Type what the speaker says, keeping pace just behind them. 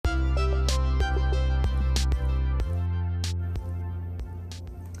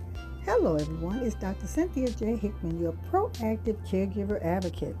Hello everyone, it's Dr. Cynthia J. Hickman, your proactive caregiver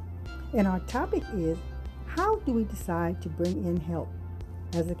advocate. And our topic is, how do we decide to bring in help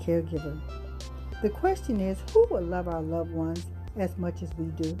as a caregiver? The question is, who would love our loved ones as much as we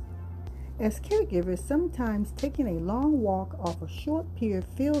do? As caregivers, sometimes taking a long walk off a short pier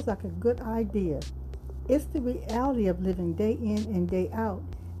feels like a good idea. It's the reality of living day in and day out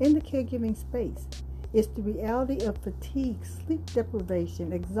in the caregiving space. It's the reality of fatigue, sleep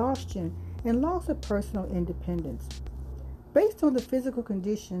deprivation, exhaustion, and loss of personal independence. Based on the physical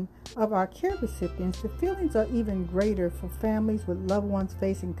condition of our care recipients, the feelings are even greater for families with loved ones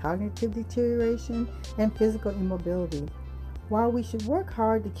facing cognitive deterioration and physical immobility. While we should work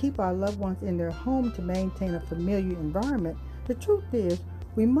hard to keep our loved ones in their home to maintain a familiar environment, the truth is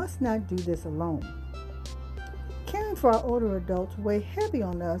we must not do this alone. Caring for our older adults weighs heavy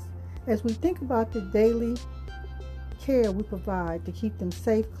on us as we think about the daily care we provide to keep them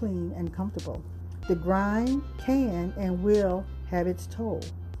safe, clean, and comfortable. The grind can and will have its toll.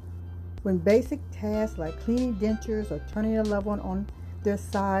 When basic tasks like cleaning dentures or turning a loved one on their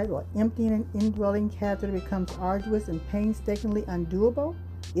side or emptying an indwelling catheter becomes arduous and painstakingly undoable,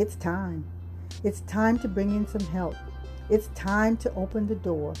 it's time. It's time to bring in some help. It's time to open the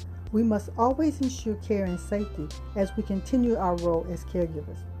door. We must always ensure care and safety as we continue our role as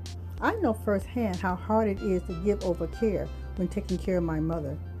caregivers. I know firsthand how hard it is to give over care when taking care of my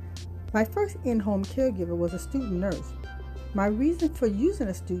mother. My first in-home caregiver was a student nurse. My reason for using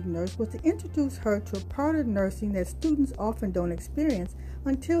a student nurse was to introduce her to a part of nursing that students often don't experience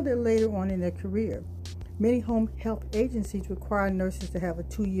until they're later on in their career. Many home health agencies require nurses to have a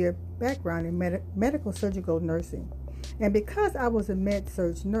 2-year background in medical surgical nursing. And because I was a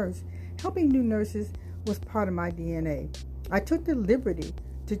med-surg nurse, helping new nurses was part of my DNA. I took the liberty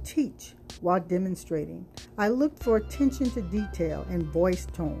to teach while demonstrating. I looked for attention to detail and voice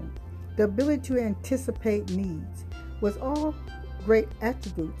tone. The ability to anticipate needs was all great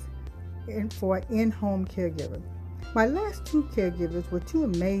attributes for an in-home caregiver. My last 2 caregivers were 2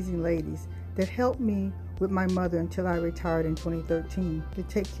 amazing ladies that helped me with my mother until I retired in 2013 to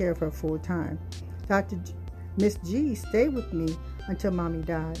take care of her full time. Miss G stayed with me until Mommy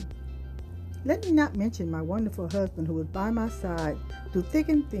died. Let me not mention my wonderful husband who was by my side through thick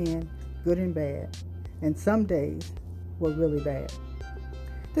and thin, good and bad, and some days were really bad.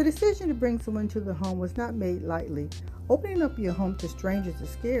 The decision to bring someone to the home was not made lightly. Opening up your home to strangers is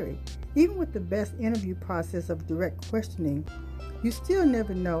scary. Even with the best interview process of direct questioning, you still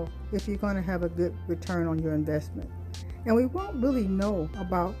never know if you're going to have a good return on your investment. And we won't really know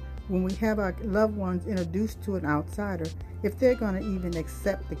about when we have our loved ones introduced to an outsider if they're going to even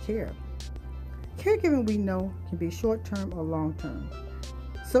accept the care. Caregiving, we know, can be short-term or long-term.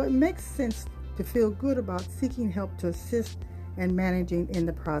 So it makes sense to feel good about seeking help to assist and managing in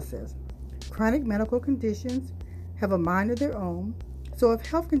the process. Chronic medical conditions have a mind of their own, so if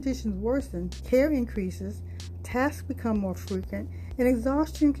health conditions worsen, care increases, tasks become more frequent, and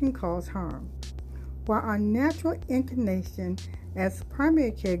exhaustion can cause harm. While our natural inclination as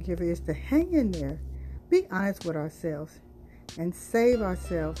primary caregiver is to hang in there, be honest with ourselves and save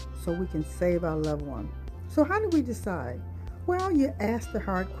ourselves so we can save our loved one. So how do we decide? Well, you ask the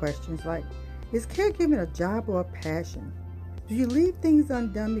hard questions like, is caregiving a job or a passion? Do you leave things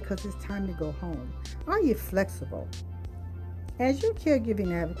undone because it's time to go home? Are you flexible? As your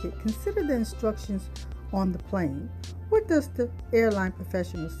caregiving advocate, consider the instructions on the plane. What does the airline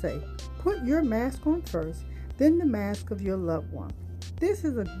professional say? Put your mask on first, then the mask of your loved one. This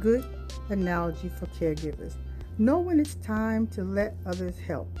is a good analogy for caregivers. Know when it's time to let others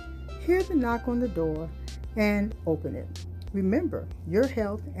help. Hear the knock on the door and open it. Remember, your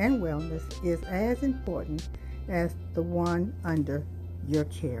health and wellness is as important as the one under your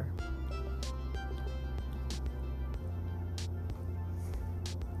care.